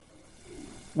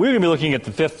We're going to be looking at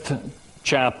the 5th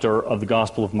chapter of the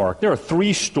Gospel of Mark. There are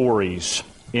 3 stories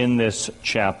in this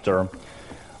chapter.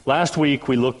 Last week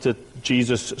we looked at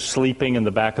Jesus sleeping in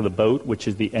the back of the boat, which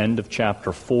is the end of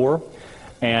chapter 4.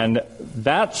 And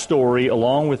that story,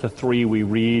 along with the 3 we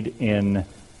read in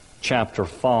chapter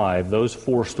 5, those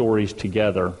 4 stories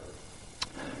together,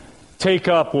 take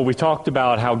up what we talked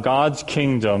about, how God's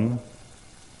kingdom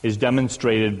is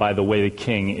demonstrated by the way the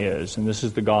king is. And this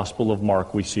is the Gospel of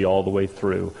Mark we see all the way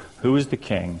through. Who is the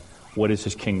king? What does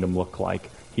his kingdom look like?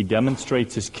 He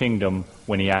demonstrates his kingdom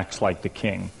when he acts like the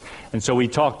king. And so we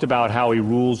talked about how he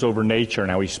rules over nature and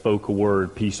how he spoke a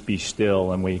word, peace be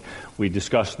still, and we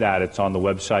discussed that. It's on the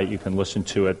website. You can listen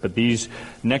to it. But these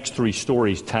next 3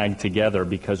 stories tag together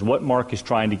because what Mark is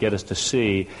trying to get us to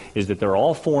see is that they're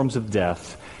all forms of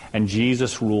death, and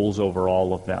Jesus rules over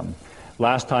all of them.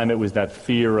 Last time it was that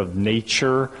fear of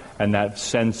nature and that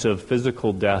sense of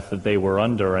physical death that they were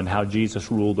under and how Jesus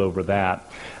ruled over that.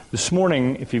 This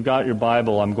morning, if you've got your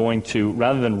Bible, I'm going to,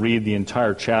 rather than read the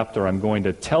entire chapter, I'm going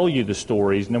to tell you the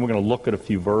stories, and then we're going to look at a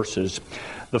few verses.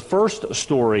 The first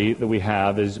story that we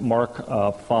have is Mark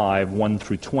 5, 1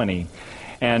 through 20.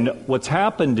 And what's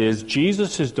happened is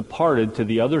Jesus has departed to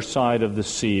the other side of the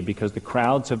sea because the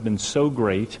crowds have been so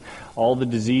great, all the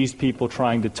diseased people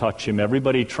trying to touch him,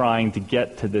 everybody trying to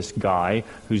get to this guy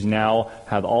who's now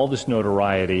had all this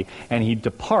notoriety, and he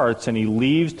departs and he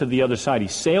leaves to the other side. He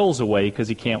sails away because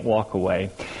he can't walk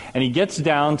away. And he gets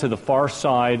down to the far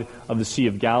side of the Sea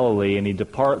of Galilee, and he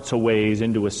departs a ways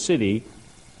into a city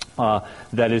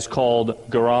that is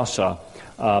called Gerasa.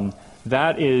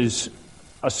 That is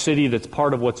a city that's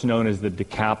part of what's known as the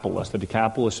Decapolis. The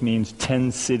Decapolis means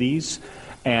 10 cities,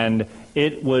 and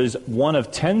it was one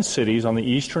of 10 cities on the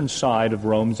eastern side of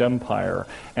Rome's empire.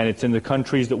 And it's in the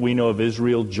countries that we know of: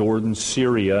 Israel, Jordan,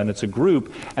 Syria, and it's a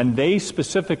group. And they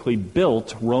specifically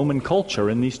built Roman culture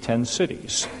in these 10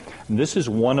 cities. And this is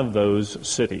one of those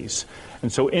cities.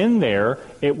 And so in there,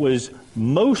 it was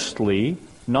mostly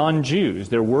non-Jews.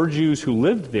 There were Jews who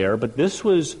lived there, but this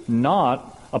was not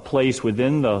a place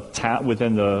within the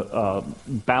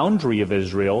boundary of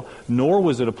Israel, nor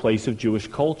was it a place of Jewish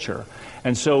culture.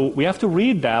 And so we have to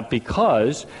read that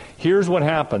because here's what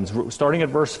happens. Starting at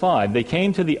verse 5, they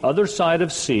came to the other side of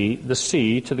the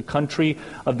sea, to the country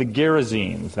of the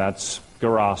Gerasenes. That's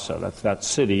Gerasa. That's that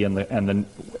city and the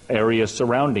area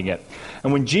surrounding it.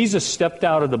 And when Jesus stepped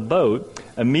out of the boat,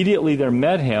 immediately there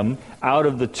met him out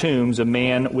of the tombs a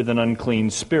man with an unclean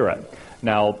spirit.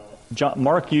 Now,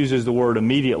 Mark uses the word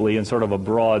immediately in sort of a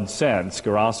broad sense.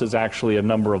 Gerasa is actually a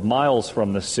number of miles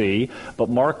from the sea, but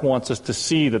Mark wants us to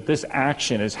see that this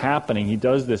action is happening. He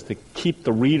does this to keep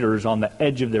the readers on the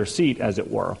edge of their seat, as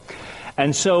it were.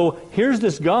 And so here's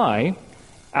this guy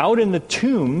out in the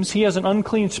tombs. He has an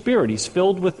unclean spirit. He's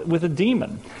filled with a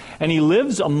demon. And he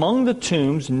lives among the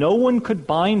tombs. No one could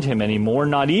bind him anymore,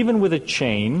 not even with a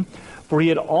chain, for he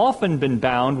had often been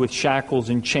bound with shackles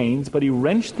and chains, but he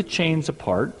wrenched the chains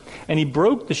apart, and he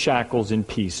broke the shackles in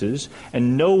pieces,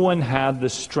 and no one had the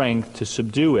strength to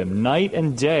subdue him. Night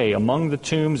and day among the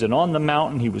tombs and on the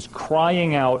mountain he was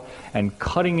crying out and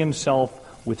cutting himself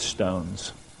with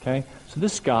stones. Okay? So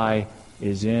this guy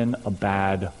is in a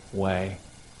bad way.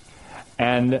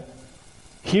 And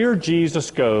here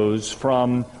Jesus goes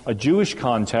from a Jewish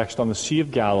context on the Sea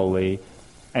of Galilee,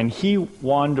 and he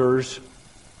wanders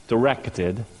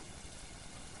directed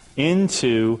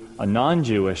into a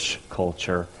non-Jewish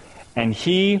culture, and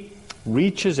he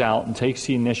reaches out and takes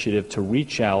the initiative to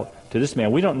reach out to this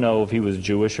man. We don't know if he was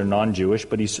Jewish or non-Jewish,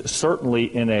 but he's certainly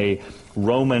in a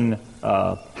Roman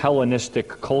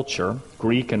Hellenistic culture,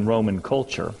 Greek and Roman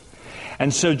culture.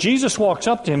 And so Jesus walks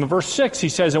up to him. In verse 6, he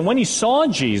says, "And when he saw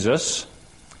Jesus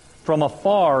from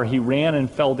afar, he ran and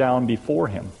fell down before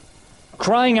him,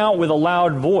 crying out with a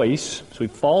loud voice." So he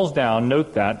falls down.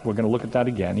 Note that. We're going to look at that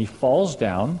again. He falls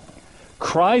down,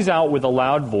 cries out with a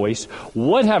loud voice,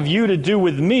 "What have you to do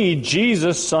with me,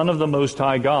 Jesus, Son of the Most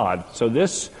High God?" So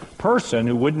this person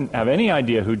who wouldn't have any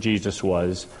idea who Jesus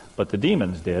was, but the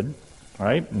demons did,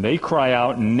 right? And they cry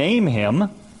out and name him.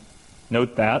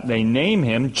 Note that. They name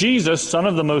him, "Jesus, Son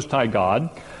of the Most High God.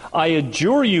 I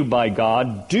adjure you by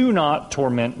God, do not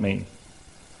torment me."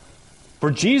 For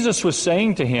Jesus was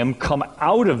saying to him, "Come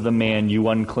out of the man, you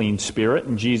unclean spirit."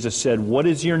 And Jesus said, "What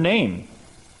is your name?"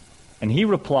 And he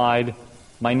replied,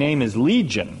 "My name is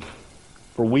Legion,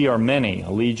 for we are many."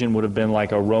 A legion would have been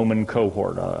like a Roman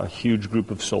cohort, a huge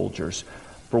group of soldiers.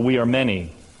 "For we are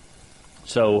many."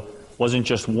 So it wasn't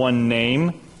just one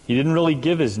name. He didn't really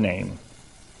give his name.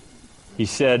 He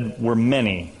said, "We're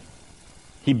many."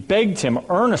 He begged him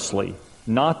earnestly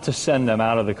not to send them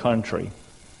out of the country.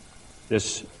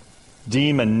 This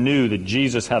demon knew that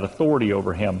Jesus had authority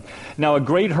over him. Now a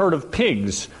great herd of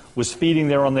pigs was feeding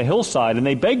there on the hillside, and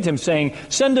they begged him, saying,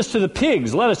 "Send us to the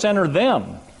pigs, let us enter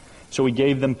them." So he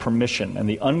gave them permission, and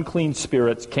the unclean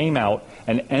spirits came out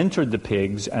and entered the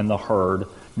pigs, and the herd,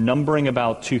 numbering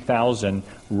about 2,000,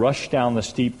 rushed down the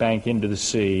steep bank into the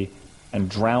sea and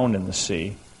drowned in the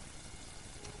sea.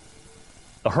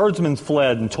 The herdsmen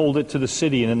fled and told it to the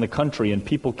city and in the country, and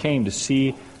people came to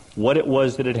see what it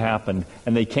was that had happened.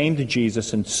 And they came to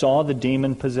Jesus and saw the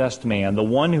demon-possessed man, the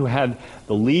one who had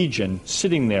the legion,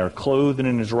 sitting there, clothed and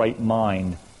in his right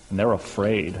mind. And they're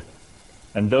afraid.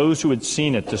 And those who had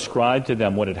seen it described to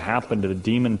them what had happened to the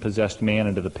demon-possessed man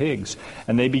and to the pigs.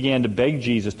 And they began to beg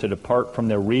Jesus to depart from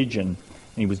their region. And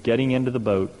he was getting into the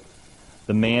boat.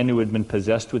 The man who had been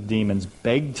possessed with demons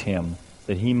begged him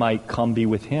that he might come be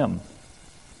with him.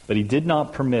 But he did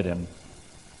not permit him.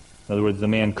 In other words, the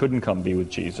man couldn't come be with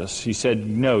Jesus. He said,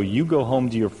 "No, you go home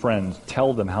to your friends.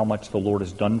 Tell them how much the Lord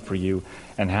has done for you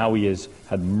and how he has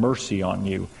had mercy on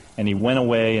you." And he went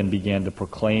away and began to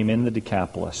proclaim in the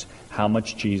Decapolis how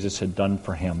much Jesus had done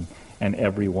for him, and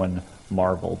everyone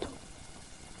marveled.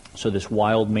 So this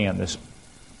wild man, this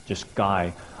just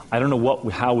guy, I don't know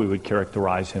how we would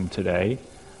characterize him today,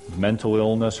 mental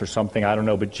illness or something, I don't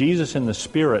know, but Jesus in the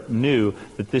Spirit knew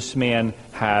that this man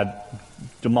had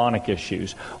demonic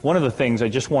issues. One of the things I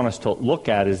just want us to look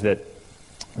at is that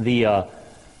the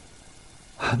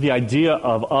idea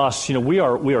of us, we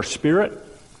are spirit,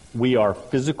 we are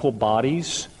physical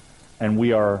bodies, and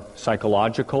we are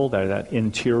psychological, that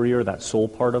interior, that soul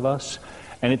part of us.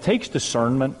 And it takes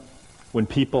discernment when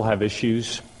people have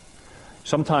issues.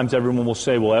 Sometimes everyone will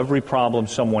say, well, every problem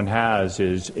someone has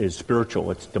is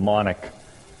spiritual, it's demonic.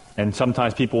 And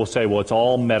sometimes people will say, well, it's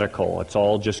all medical, it's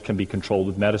all just can be controlled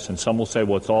with medicine. Some will say,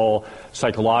 well, it's all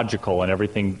psychological and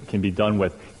everything can be done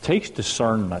with. It takes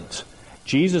discernment.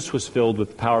 Jesus was filled with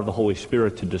the power of the Holy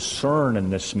Spirit to discern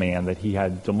in this man that he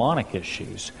had demonic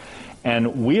issues.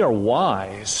 And we are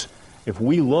wise if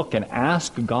we look and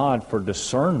ask God for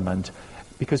discernment,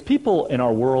 because people in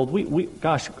our world, me,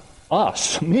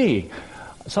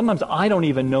 sometimes I don't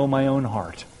even know my own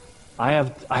heart. I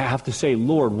have to say,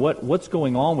 Lord, what's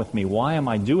going on with me? Why am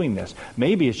I doing this?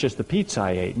 Maybe it's just the pizza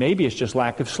I ate. Maybe it's just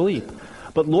lack of sleep.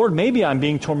 But Lord, maybe I'm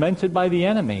being tormented by the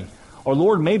enemy. Or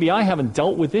Lord, maybe I haven't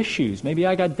dealt with issues. Maybe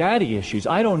I got daddy issues.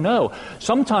 I don't know.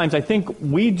 Sometimes I think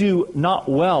we do not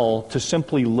well to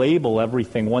simply label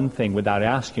everything one thing without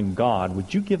asking God,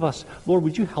 Lord,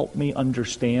 would you help me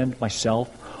understand myself?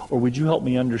 Or would you help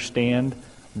me understand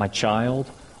my child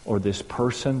or this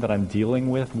person that I'm dealing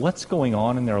with? What's going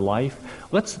on in their life?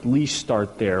 Let's at least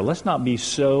start there. Let's not be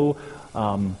so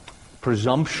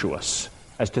presumptuous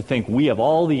as to think we have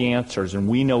all the answers and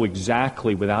we know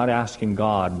exactly, without asking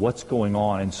God, what's going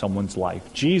on in someone's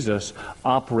life. Jesus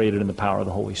operated in the power of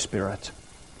the Holy Spirit.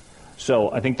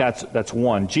 So I think that's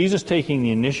one. Jesus taking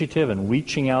the initiative and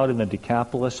reaching out in the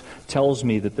Decapolis tells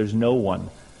me that there's no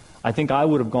one. I think I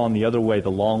would have gone the other way,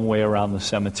 the long way around the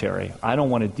cemetery. I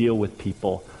don't want to deal with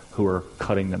people who are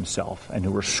cutting themselves and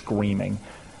who are screaming.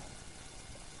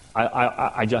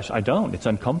 I don't. It's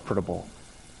uncomfortable.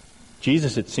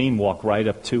 Jesus, it seemed, walked right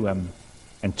up to him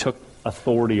and took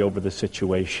authority over the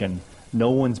situation. No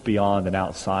one's beyond and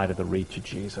outside of the reach of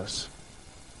Jesus.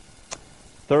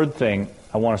 Third thing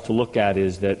I want us to look at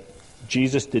is that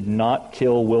Jesus did not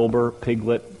kill Wilbur,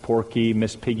 Piglet, Porky,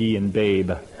 Miss Piggy, and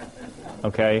Babe.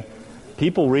 Okay?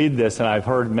 People read this, and I've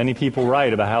heard many people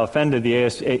write about how offended the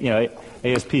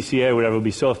ASPCA or whatever would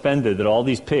be so offended that all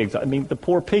these pigs, the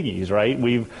poor piggies, right?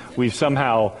 We've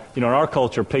somehow, in our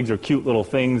culture, pigs are cute little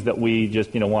things that we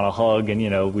just, want to hug,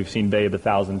 and, we've seen Babe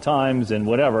 1,000 times and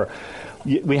whatever.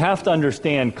 We have to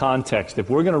understand context. If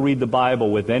we're going to read the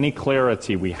Bible with any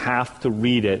clarity, we have to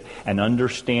read it and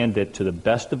understand it to the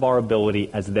best of our ability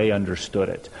as they understood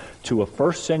it. To a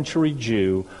first century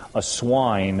Jew, a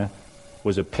swine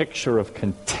was a picture of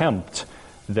contempt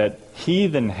that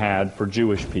heathen had for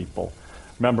Jewish people.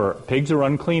 Remember, pigs are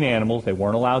unclean animals. They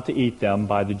weren't allowed to eat them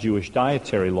by the Jewish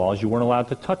dietary laws. You weren't allowed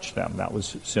to touch them. That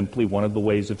was simply one of the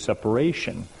ways of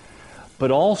separation. But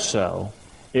also,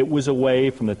 it was a way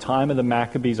from the time of the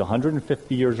Maccabees,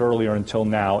 150 years earlier until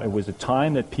now, it was a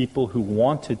time that people who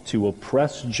wanted to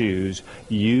oppress Jews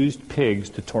used pigs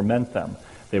to torment them.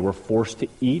 They were forced to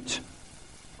eat,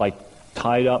 like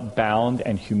tied up, bound,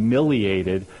 and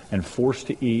humiliated, and forced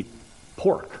to eat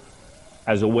pork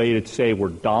as a way to say we're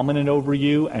dominant over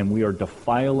you and we are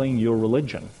defiling your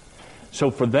religion.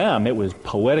 So for them, it was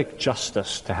poetic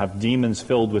justice to have demons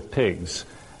filled with pigs,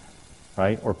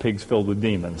 right? Or pigs filled with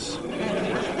demons.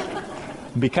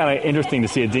 It'd be kind of interesting to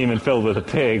see a demon filled with a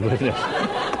pig, wouldn't it?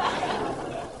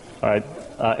 All right.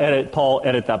 Paul,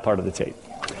 edit that part of the tape.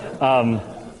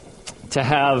 To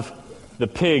have the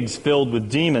pigs filled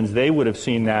with demons, they would have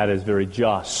seen that as very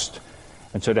just.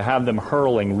 And so to have them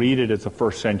hurling, read it as a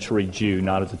first century Jew,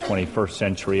 not as a 21st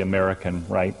century American,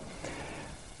 right?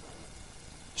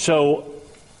 So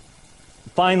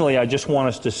finally, I just want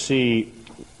us to see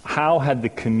how had the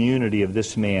community of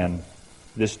this man,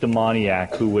 this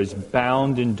demoniac who was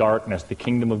bound in darkness, the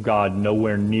kingdom of God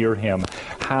nowhere near him,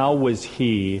 how was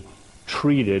he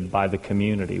treated by the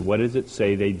community? What does it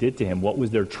say they did to him? What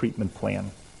was their treatment plan?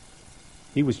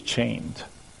 He was chained.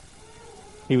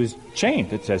 He was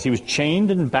chained, it says. He was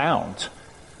chained and bound.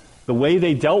 The way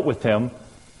they dealt with him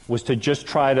was to just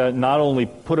try to not only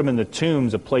put him in the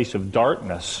tombs, a place of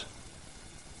darkness,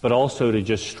 but also to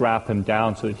just strap him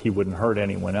down so that he wouldn't hurt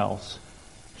anyone else.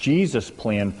 Jesus'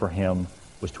 plan for him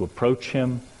was to approach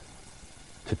him,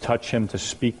 to touch him, to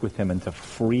speak with him, and to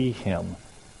free him,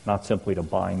 not simply to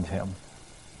bind him.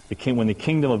 When the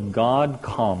kingdom of God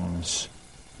comes,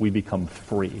 we become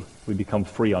free. We become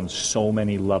free on so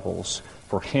many levels.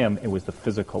 For him, it was the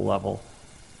physical level.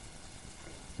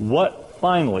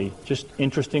 Finally, just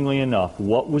interestingly enough,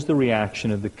 what was the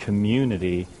reaction of the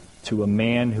community to a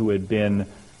man who had been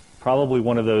probably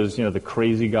one of those, the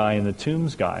crazy guy in the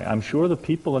tombs guy? I'm sure the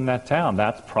people in that town,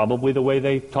 that's probably the way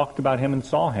they talked about him and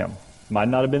saw him. Might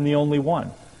not have been the only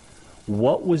one.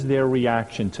 What was their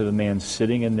reaction to the man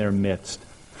sitting in their midst,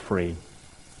 free?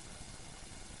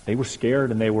 They were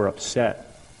scared and they were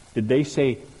upset. Did they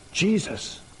say,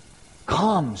 Jesus,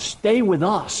 come, stay with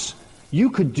us.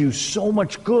 You could do so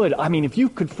much good. I mean, if you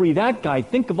could free that guy,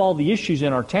 think of all the issues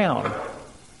in our town.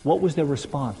 What was their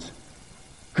response?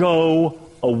 Go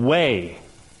away,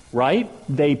 right?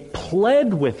 They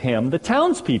pled with him, the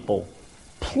townspeople,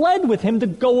 pled with him to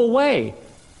go away.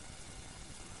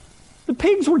 The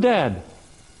pigs were dead.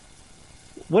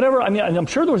 Whatever, I'm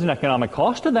sure there was an economic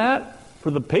cost to that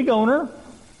for the pig owner.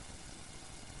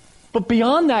 But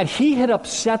beyond that, he had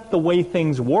upset the way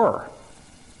things were.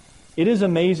 It is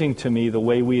amazing to me the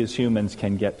way we as humans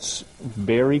can get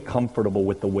very comfortable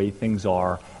with the way things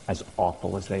are, as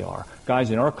awful as they are. Guys,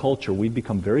 in our culture, we've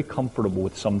become very comfortable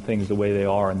with some things the way they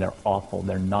are, and they're awful.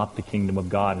 They're not the kingdom of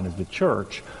God. And as the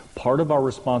church, part of our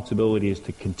responsibility is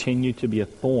to continue to be a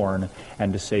thorn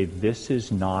and to say, this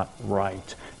is not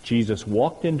right. Jesus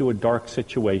walked into a dark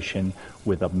situation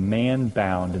with a man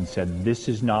bound and said, this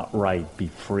is not right, be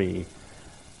free.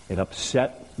 It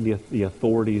upset the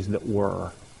authorities that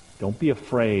were. Don't be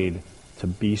afraid to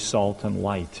be salt and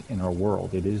light in our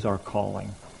world. It is our calling.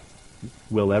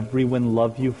 Will everyone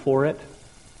love you for it?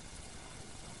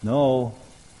 No.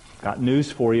 Got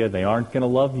news for you. They aren't going to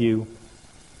love you.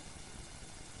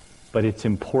 But it's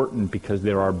important because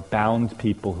there are bound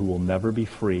people who will never be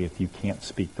free if you can't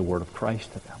speak the word of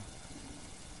Christ to them.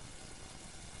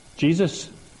 Jesus,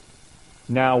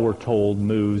 now we're told,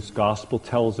 moves, gospel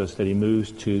tells us that he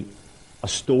moves to a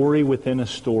story within a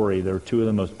story. There are two of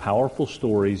the most powerful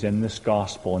stories in this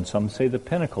gospel, and some say the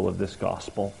pinnacle of this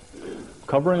gospel.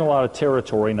 Covering a lot of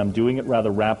territory, and I'm doing it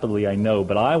rather rapidly, I know,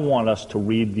 but I want us to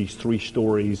read these three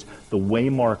stories the way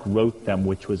Mark wrote them,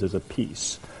 which was as a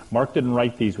piece. Mark didn't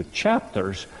write these with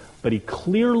chapters, but he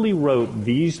clearly wrote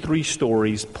these three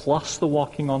stories plus the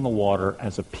walking on the water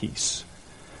as a piece.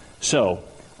 So,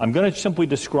 I'm going to simply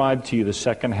describe to you the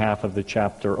second half of the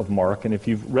chapter of Mark, and if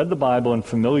you've read the Bible and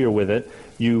familiar with it,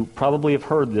 you probably have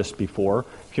heard this before.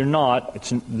 If you're not,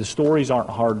 the stories aren't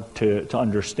hard to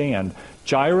understand.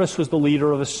 Jairus was the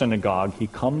leader of a synagogue. He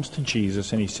comes to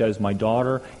Jesus and he says, my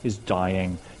daughter is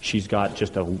dying. She's got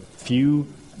just a few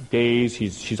days.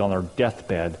 She's on her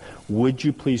deathbed. Would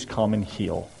you please come and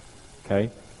heal? Okay?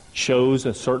 Shows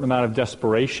a certain amount of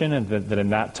desperation, and that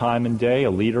in that time and day,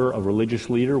 a religious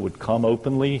leader would come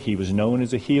openly. He was known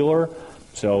as a healer.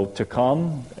 So to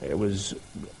come, it was,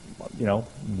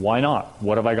 why not?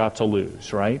 What have I got to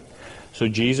lose, right? So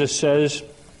Jesus says,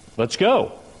 let's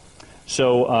go.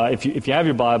 So if you have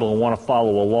your Bible and want to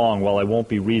follow along, while I won't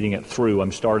be reading it through,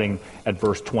 I'm starting at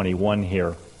verse 21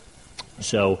 here.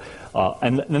 So,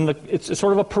 and then it's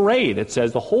sort of a parade. It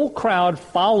says the whole crowd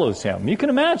follows him. You can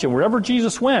imagine, wherever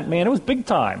Jesus went, man, it was big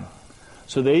time.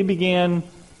 So they began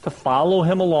to follow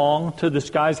him along to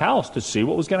this guy's house to see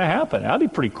what was going to happen. That'd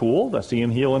be pretty cool to see him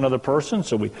heal another person.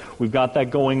 So we've got that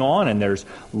going on, and there's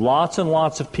lots and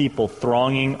lots of people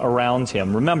thronging around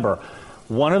him. Remember,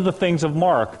 one of the things of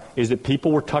Mark is that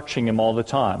people were touching him all the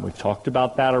time. We've talked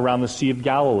about that around the Sea of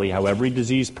Galilee, how every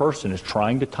diseased person is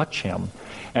trying to touch him.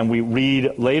 And we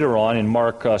read later on in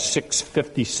Mark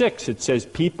 6:56, it says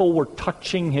people were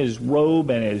touching his robe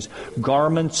and his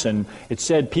garments, and it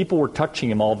said people were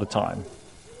touching him all the time.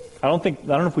 I don't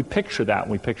know if we picture that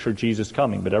when we picture Jesus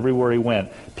coming, but everywhere he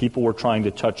went, people were trying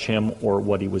to touch him or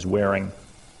what he was wearing.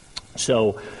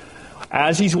 So,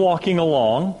 as he's walking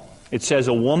along, it says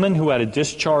a woman who had a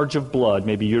discharge of blood,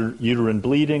 maybe uterine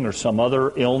bleeding or some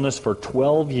other illness for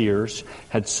 12 years,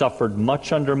 had suffered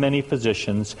much under many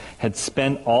physicians, had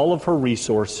spent all of her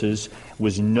resources,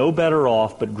 was no better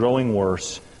off but growing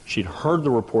worse. She'd heard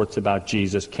the reports about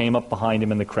Jesus, came up behind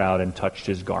him in the crowd and touched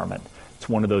his garment. It's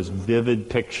one of those vivid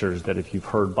pictures that if you've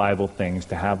heard Bible things,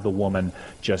 to have the woman,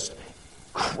 just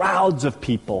crowds of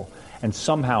people, and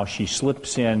somehow she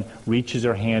slips in, reaches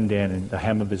her hand in the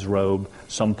hem of his robe,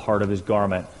 some part of his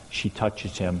garment. She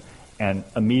touches him, and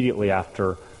immediately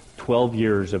after 12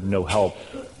 years of no help,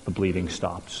 the bleeding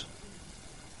stops.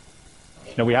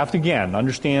 Now we have to, again,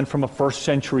 understand from a first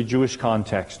century Jewish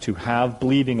context, to have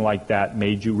bleeding like that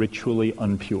made you ritually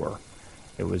impure.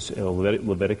 It was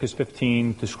Leviticus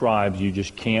 15 describes you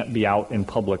just can't be out in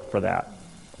public for that.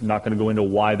 I'm not going to go into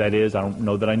why that is. I don't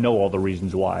know that I know all the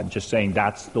reasons why. I'm just saying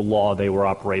that's the law they were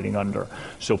operating under.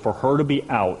 So for her to be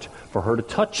out, for her to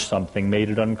touch something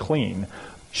made it unclean.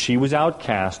 She was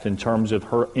outcast in terms of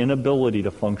her inability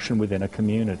to function within a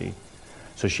community.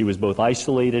 So she was both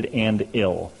isolated and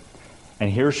ill. And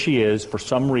here she is, for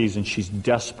some reason, she's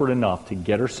desperate enough to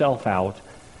get herself out.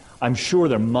 I'm sure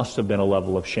there must have been a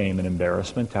level of shame and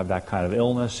embarrassment to have that kind of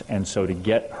illness, and so to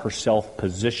get herself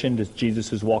positioned as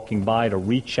Jesus is walking by, to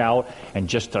reach out and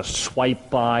just to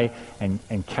swipe by and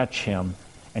catch him,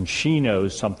 and she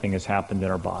knows something has happened in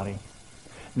her body.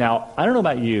 Now, I don't know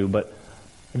about you, but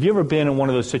have you ever been in one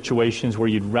of those situations where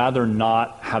you'd rather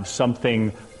not have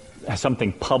something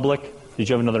public? Did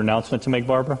you have another announcement to make,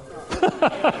 Barbara?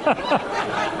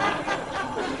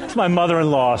 It's my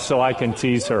mother-in-law, so I can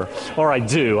tease her. Or I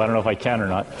do. I don't know if I can or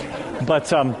not. But,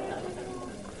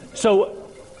 so,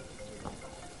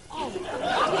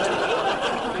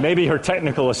 maybe her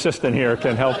technical assistant here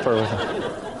can help her with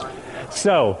it.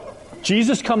 So,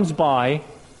 Jesus comes by,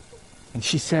 and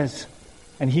he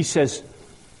says,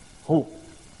 oh,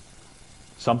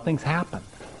 something's happened.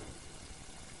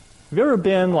 Have you ever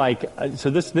been so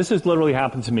this has literally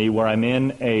happened to me where I'm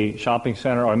in a shopping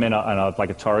center or I'm in like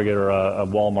a Target or a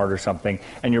Walmart or something,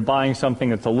 and you're buying something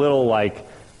that's a little like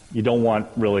you don't want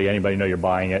really anybody to know you're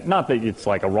buying it. Not that it's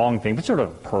like a wrong thing, but sort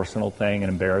of a personal thing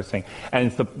and embarrassing. And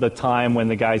it's the time when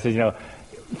the guy says,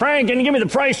 Frank, can you give me the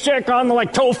price check on the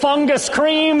toe fungus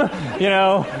cream?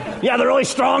 Yeah, the really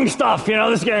strong stuff.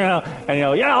 This guy,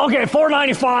 and yeah, okay,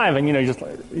 $4.95.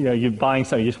 And you're buying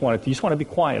something. You just want to be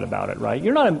quiet about it, right?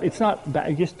 It's not bad.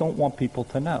 You just don't want people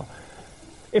to know.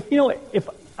 If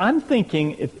I'm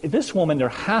thinking, if this woman, there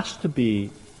has to be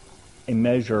a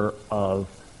measure of,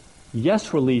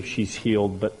 yes, relief, she's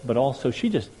healed, but also she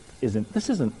just isn't. This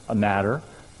isn't a matter.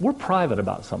 We're private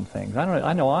about some things.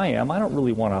 I know I am. I don't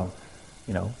really want to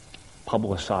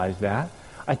publicize that.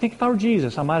 I think if I were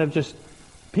Jesus, I might have just,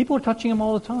 people are touching him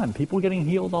all the time. People are getting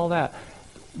healed, all that.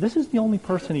 This is the only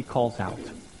person he calls out.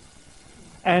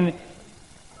 And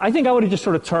I think I would have just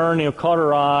sort of turned, caught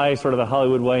her eye, sort of the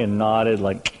Hollywood way, and nodded,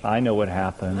 like, I know what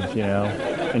happened,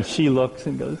 And she looks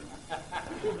and goes,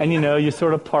 and you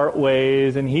sort of part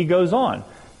ways, and he goes on.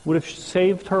 Would have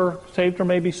saved her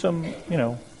maybe some,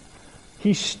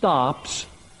 He stops,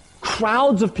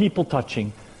 crowds of people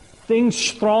touching,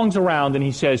 things throngs around, and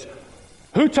he says,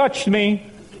 who touched me?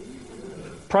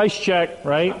 Price check,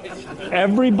 right?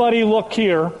 Everybody look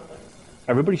here.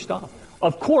 Everybody stop.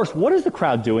 Of course, what is the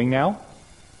crowd doing now?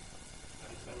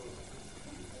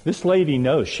 This lady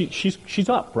knows. She's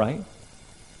up, right?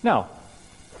 Now,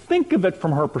 think of it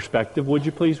from her perspective, would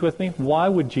you please, with me? Why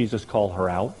would Jesus call her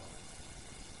out?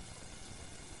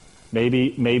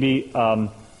 Maybe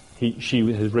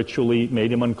she has ritually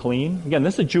made him unclean. Again,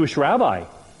 this is a Jewish rabbi.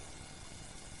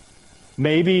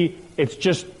 Maybe it's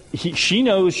just she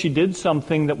knows she did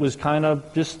something that was kind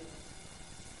of just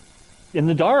in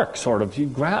the dark, sort of.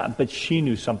 But she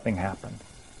knew something happened.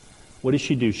 What does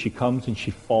she do? She comes and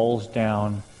she falls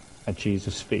down at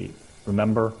Jesus' feet.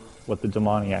 Remember what the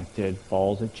demoniac did.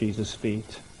 Falls at Jesus'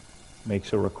 feet.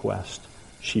 Makes a request.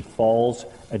 She falls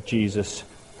at Jesus'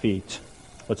 feet.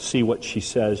 Let's see what she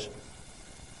says.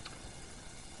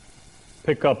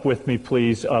 Pick up with me,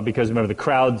 please, because remember the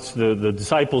crowds, the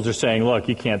disciples are saying, look,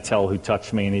 you can't tell who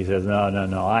touched me. And he says,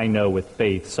 no, I know with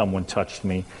faith someone touched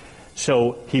me.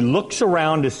 So he looks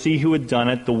around to see who had done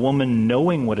it. The woman,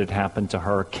 knowing what had happened to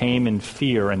her, came in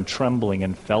fear and trembling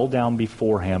and fell down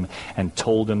before him and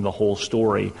told him the whole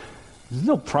story. There's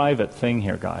no private thing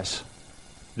here, guys.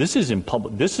 This is in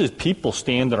public. This is people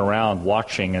standing around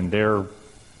watching, and they're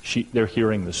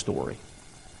hearing the story.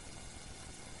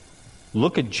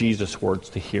 Look at Jesus' words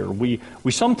to hear. We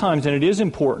sometimes, and it is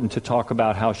important to talk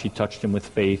about how she touched him with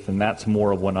faith, and that's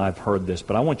more of when I've heard this,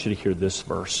 but I want you to hear this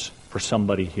verse for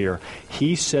somebody here.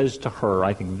 He says to her,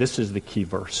 I think this is the key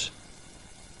verse,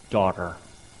 "Daughter,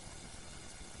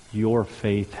 your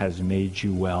faith has made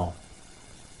you well.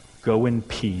 Go in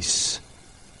peace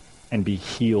and be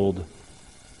healed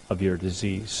of your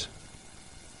disease."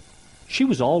 She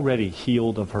was already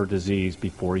healed of her disease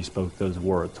before he spoke those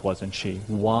words, wasn't she?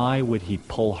 Why would he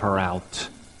pull her out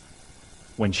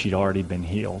when she'd already been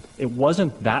healed? It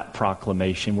wasn't that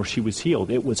proclamation where she was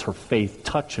healed. It was her faith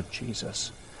touch of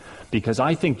Jesus. Because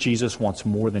I think Jesus wants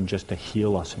more than just to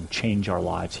heal us and change our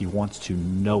lives. He wants to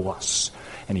know us.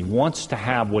 And he wants to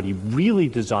have what he really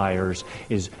desires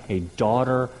is a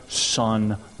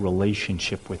daughter-son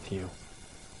relationship with you.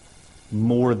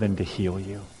 More than to heal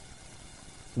you.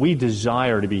 We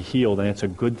desire to be healed, and it's a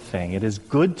good thing. It is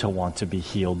good to want to be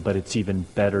healed, but it's even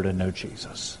better to know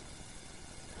Jesus.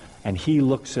 And he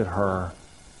looks at her,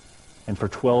 and for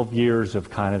 12 years of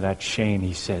kind of that shame,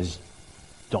 he says,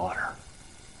 "Daughter."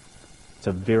 It's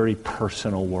a very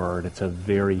personal word. It's a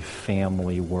very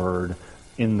family word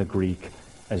in the Greek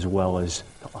as well as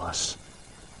to us.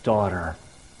 "Daughter,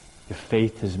 your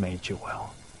faith has made you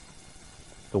well."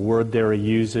 The word there he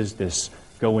uses, this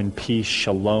 "go in peace,"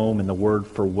 shalom, and the word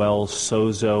for well,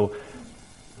 sozo.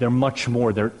 They're much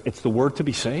more. It's the word to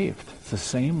be saved. It's the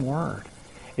same word.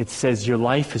 It says your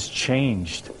life has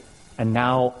changed, and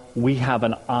now we have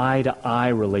an eye-to-eye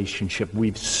relationship.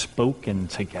 We've spoken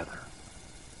together.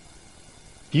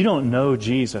 If you don't know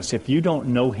Jesus, if you don't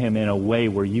know him in a way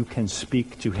where you can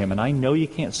speak to him, and I know you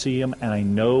can't see him, and I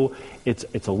know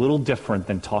it's a little different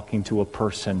than talking to a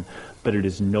person, but it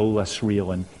is no less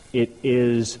real, and it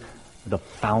is the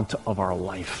fount of our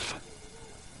life.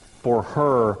 For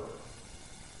her,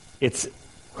 it's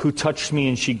who touched me,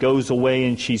 and she goes away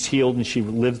and she's healed and she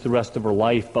lives the rest of her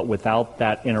life, but without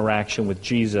that interaction with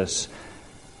Jesus.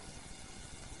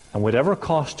 And whatever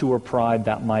cost to her pride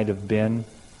that might have been,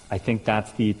 I think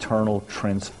that's the eternal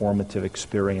transformative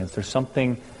experience. There's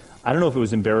something, I don't know if it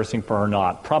was embarrassing for her or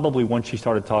not. Probably once she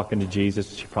started talking to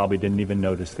Jesus, she probably didn't even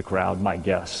notice the crowd, my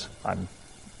guess. I'm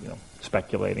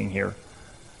speculating here.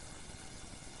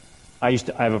 I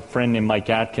have a friend named Mike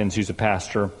Atkins who's a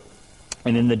pastor,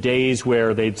 and in the days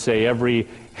where they'd say every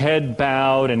head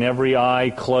bowed and every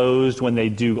eye closed when they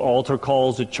do altar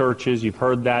calls at churches, you've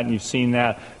heard that and you've seen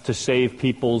that to save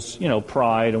people's,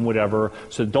 pride and whatever.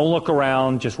 So don't look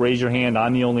around, just raise your hand,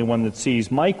 I'm the only one that sees.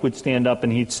 Mike would stand up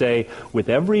and he'd say, with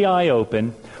every eye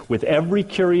open, with every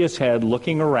curious head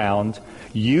looking around,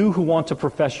 you who want to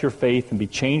profess your faith and be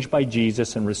changed by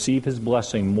Jesus and receive his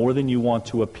blessing more than you want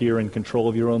to appear in control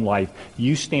of your own life,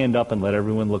 you stand up and let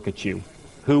everyone look at you.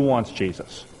 Who wants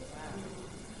Jesus?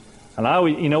 And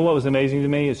what was amazing to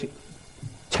me is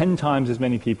 10 times as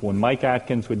many people. When Mike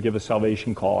Atkins would give a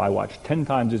salvation call, I watched 10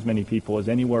 times as many people as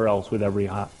anywhere else with every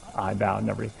eye bowed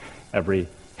and every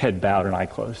head bowed and eye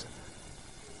closed.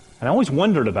 And I always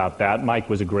wondered about that. Mike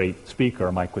was a great speaker.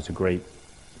 Mike was a great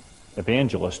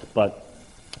evangelist. But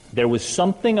there was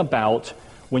something about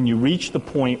when you reach the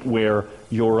point where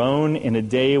your own, in a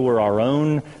day where our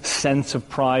own sense of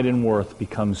pride and worth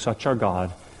becomes such our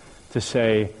God, to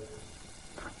say,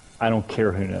 I don't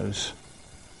care who knows.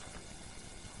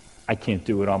 I can't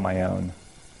do it on my own.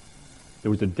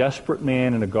 There was a desperate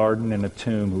man in a garden in a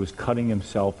tomb who was cutting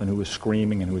himself and who was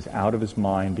screaming and who was out of his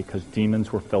mind because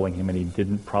demons were filling him and he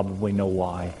didn't probably know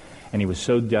why. And he was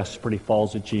so desperate he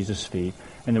falls at Jesus' feet.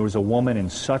 And there was a woman in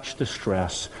such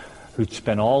distress who'd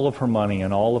spent all of her money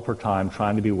and all of her time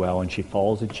trying to be well, and she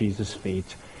falls at Jesus'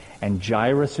 feet. And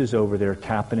Jairus is over there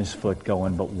tapping his foot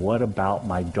going, but what about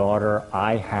my daughter?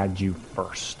 I had you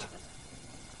first.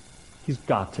 He's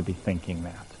got to be thinking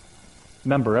that.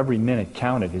 Remember, every minute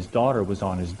counted. His daughter was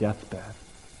on his deathbed.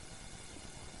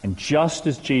 And just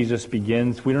as Jesus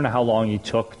begins, we don't know how long he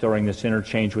took during this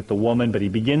interchange with the woman, but he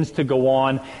begins to go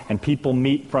on, and people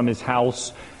meet from his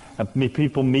house.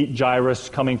 People meet Jairus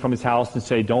coming from his house and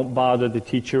say, don't bother the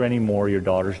teacher anymore, your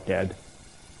daughter's dead.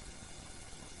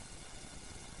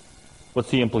 What's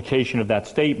the implication of that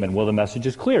statement? Well, the message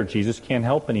is clear. Jesus can't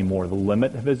help anymore. The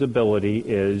limit of his ability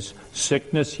is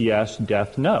sickness, yes,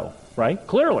 death, no. Right?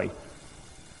 Clearly.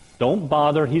 Don't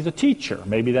bother. He's a teacher.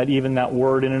 Maybe that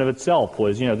word in and of itself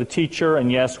was, the teacher,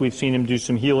 and yes, we've seen him do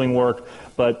some healing work,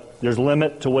 but there's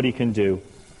limit to what he can do.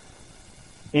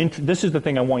 This is the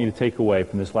thing I want you to take away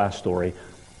from this last story.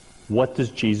 What does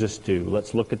Jesus do?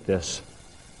 Let's look at this.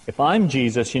 If I'm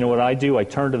Jesus, you know what I do? I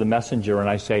turn to the messenger and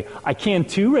I say, I can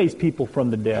too raise people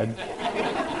from the dead.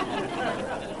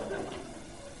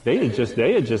 They had just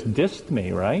dissed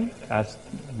me, right?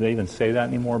 They even say that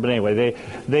anymore. But anyway,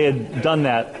 they had done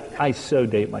that. I so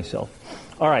date myself.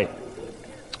 All right.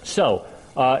 So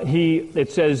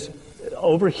it says,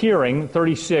 overhearing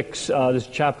 36, this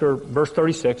chapter, verse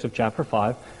 36 of chapter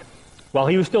 5. While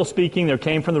he was still speaking, there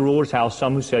came from the ruler's house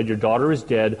some who said, "Your daughter is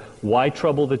dead. Why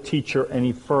trouble the teacher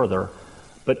any further?"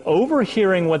 But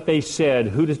overhearing what they said,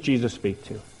 who does Jesus speak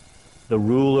to? The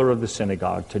ruler of the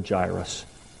synagogue, to Jairus.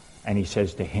 And he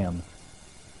says to him,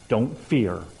 "Don't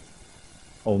fear,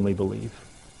 only believe."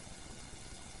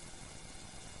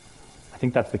 I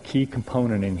think that's the key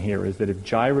component in here, is that if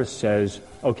Jairus says,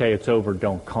 "Okay, it's over,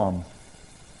 don't come,"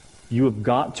 you have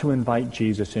got to invite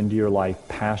Jesus into your life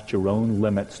past your own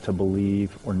limits to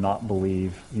believe or not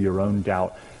believe, your own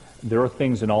doubt. There are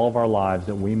things in all of our lives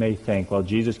that we may think, well,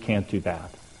 Jesus can't do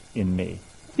that in me.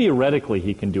 Theoretically,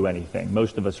 he can do anything.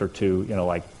 Most of us are too,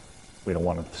 we don't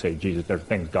want to say, Jesus, there's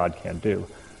things God can't do.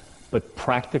 But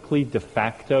practically, de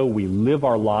facto, we live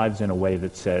our lives in a way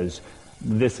that says,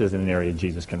 this isn't an area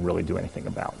Jesus can really do anything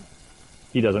about.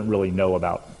 He doesn't really know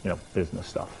about, business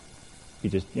stuff. He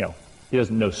just, he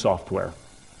doesn't know software.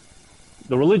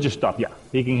 The religious stuff, yeah,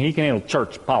 he can handle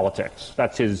church politics.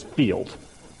 That's his field.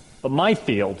 But my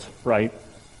field, right,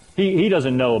 he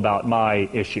doesn't know about my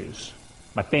issues,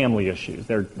 my family issues.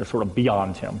 They're sort of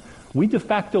beyond him. We de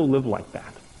facto live like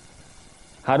that.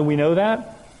 How do we know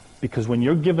that? Because when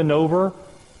you're given over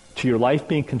to your life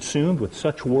being consumed with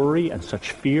such worry and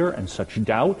such fear and such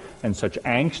doubt and such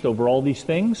angst over all these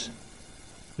things,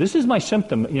 this is my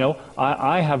symptom.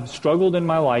 I have struggled in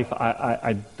my life.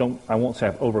 I won't say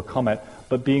I've overcome it,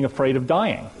 but being afraid of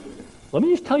dying. Let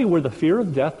me just tell you where the fear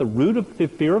of death, the root of the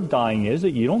fear of dying is,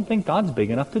 that you don't think God's big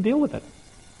enough to deal with it.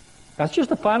 That's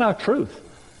just a flat-out truth.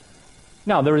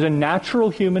 Now, there is a natural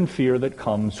human fear that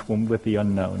comes with the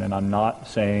unknown, and I'm not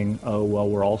saying, oh, well,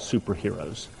 we're all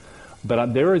superheroes.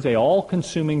 But there is a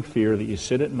all-consuming fear that you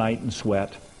sit at night and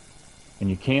sweat, and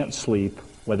you can't sleep,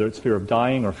 whether it's fear of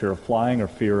dying or fear of flying or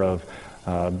fear of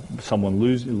someone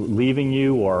leaving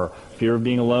you or fear of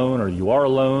being alone or you are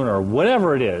alone or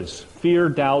whatever it is. Fear,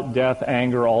 doubt, death,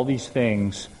 anger, all these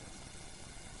things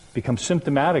become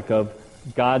symptomatic of,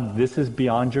 God, this is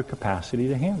beyond your capacity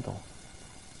to handle.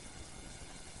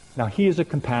 Now, he is a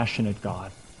compassionate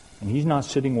God, and he's not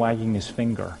sitting wagging his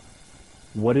finger.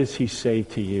 What does he say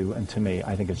to you and to me?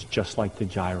 I think it's just like to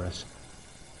Jairus.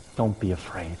 Don't be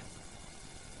afraid.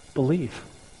 Believe.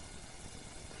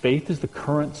 Faith is the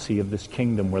currency of this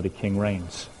kingdom where the king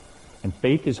reigns. And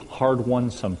faith is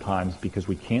hard-won sometimes because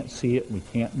we can't see it, we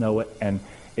can't know it, and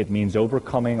it means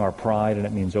overcoming our pride, and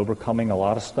it means overcoming a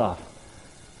lot of stuff.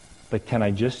 But can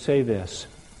I just say this?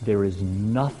 There is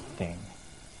nothing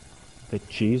that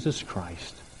Jesus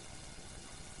Christ,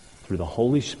 through the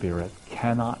Holy Spirit,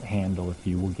 cannot handle if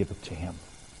you will give it to him.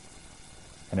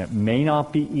 And it may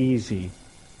not be easy,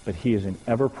 but he is an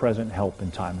ever-present help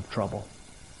in time of trouble.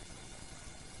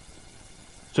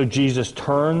 So Jesus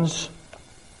turns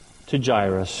to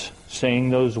Jairus,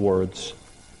 saying those words,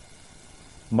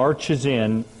 marches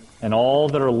in, and all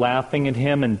that are laughing at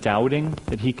him and doubting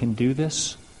that he can do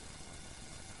this,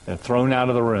 they're thrown out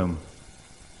of the room.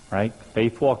 Right?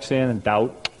 Faith walks in and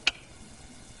doubt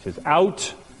says,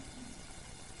 out.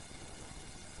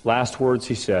 Last words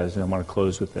he says, and I'm going to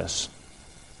close with this.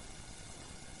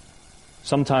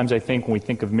 Sometimes I think when we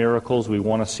think of miracles, we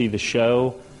want to see the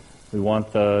show. We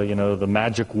want the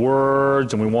magic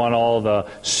words, and we want all the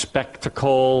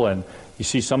spectacle. And you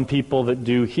see some people that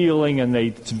do healing, and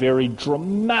it's very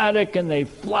dramatic, and they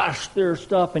flash their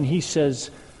stuff. And he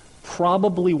says,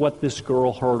 probably what this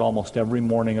girl heard almost every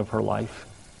morning of her life.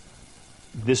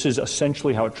 This is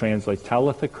essentially how it translates.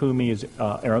 Talitha Kumi is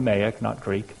Aramaic, not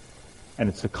Greek, and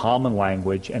it's the common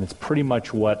language, and it's pretty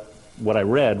much what I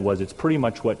read was it's pretty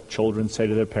much what children say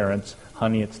to their parents,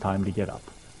 honey, it's time to get up.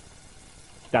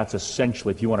 That's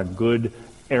essentially, if you want a good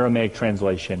Aramaic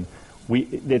translation,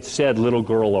 it said little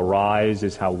girl arise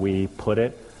is how we put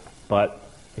it, but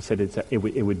it said it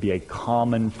would be a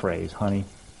common phrase, honey,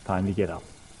 time to get up.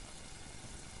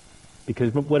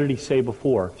 Because what did he say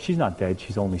before? She's not dead,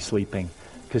 she's only sleeping.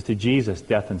 Because to Jesus,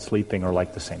 death and sleeping are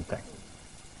like the same thing.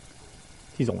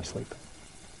 He's only sleeping.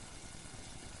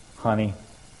 Honey,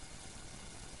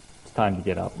 it's time to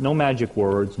get up. No magic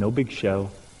words, no big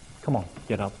show. Come on,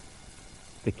 get up.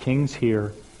 The king's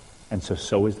here, and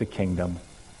so is the kingdom.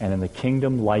 And in the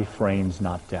kingdom, life reigns,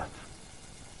 not death.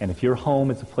 And if your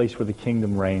home is a place where the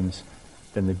kingdom reigns,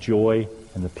 then the joy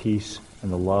and the peace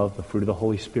and the love, the fruit of the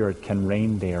Holy Spirit can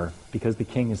reign there because the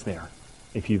king is there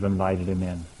if you've invited him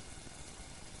in.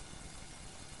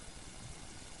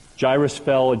 Jairus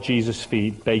fell at Jesus'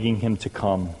 feet, begging him to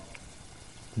come.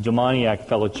 The demoniac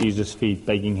fell at Jesus' feet,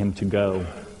 begging him to go.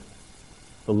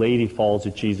 The lady falls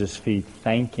at Jesus' feet,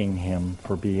 thanking him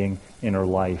for being in her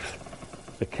life.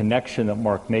 The connection that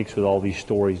Mark makes with all these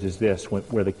stories is this: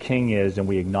 where the king is and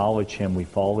we acknowledge him, we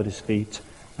fall at his feet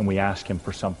and we ask him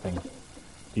for something.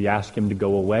 Do you ask him to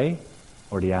go away,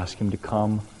 or do you ask him to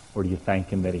come, or do you thank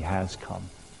him that he has come?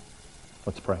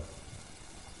 Let's pray.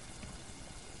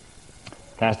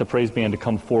 Can I ask the praise band to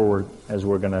come forward as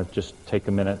we're going to just take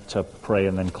a minute to pray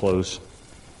and then close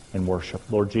in worship.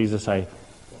 Lord Jesus, I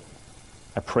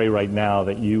pray right now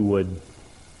that you would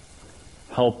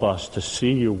help us to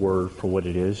see your word for what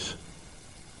it is.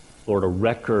 Lord, a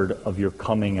record of your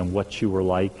coming and what you were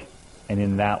like, and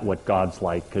in that what God's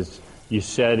like. Because you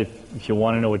said, if you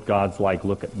want to know what God's like,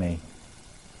 look at me.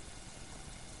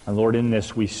 And Lord, in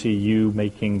this we see you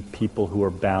making people who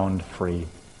are bound free.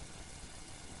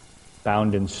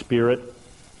 Bound in spirit,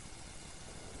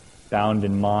 bound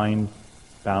in mind,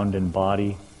 bound in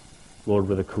body. Lord,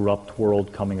 with a corrupt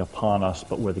world coming upon us,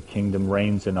 but where the kingdom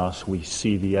reigns in us, we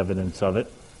see the evidence of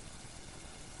it.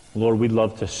 Lord, we'd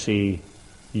love to see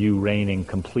you reigning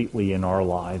completely in our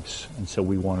lives, and so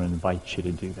we want to invite you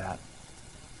to do that.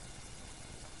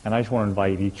 And I just want to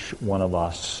invite each one of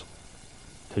us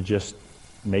to just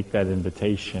make that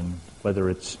invitation, whether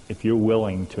it's, if you're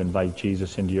willing to invite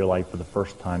Jesus into your life for the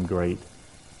first time, great.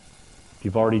 If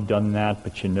you've already done that,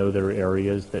 but you know there are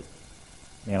areas that,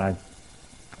 man,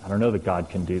 I don't know that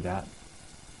God can do that.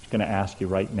 I'm just going to ask you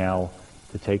right now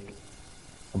to take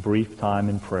a brief time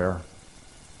in prayer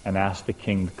and ask the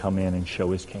King to come in and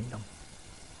show his kingdom.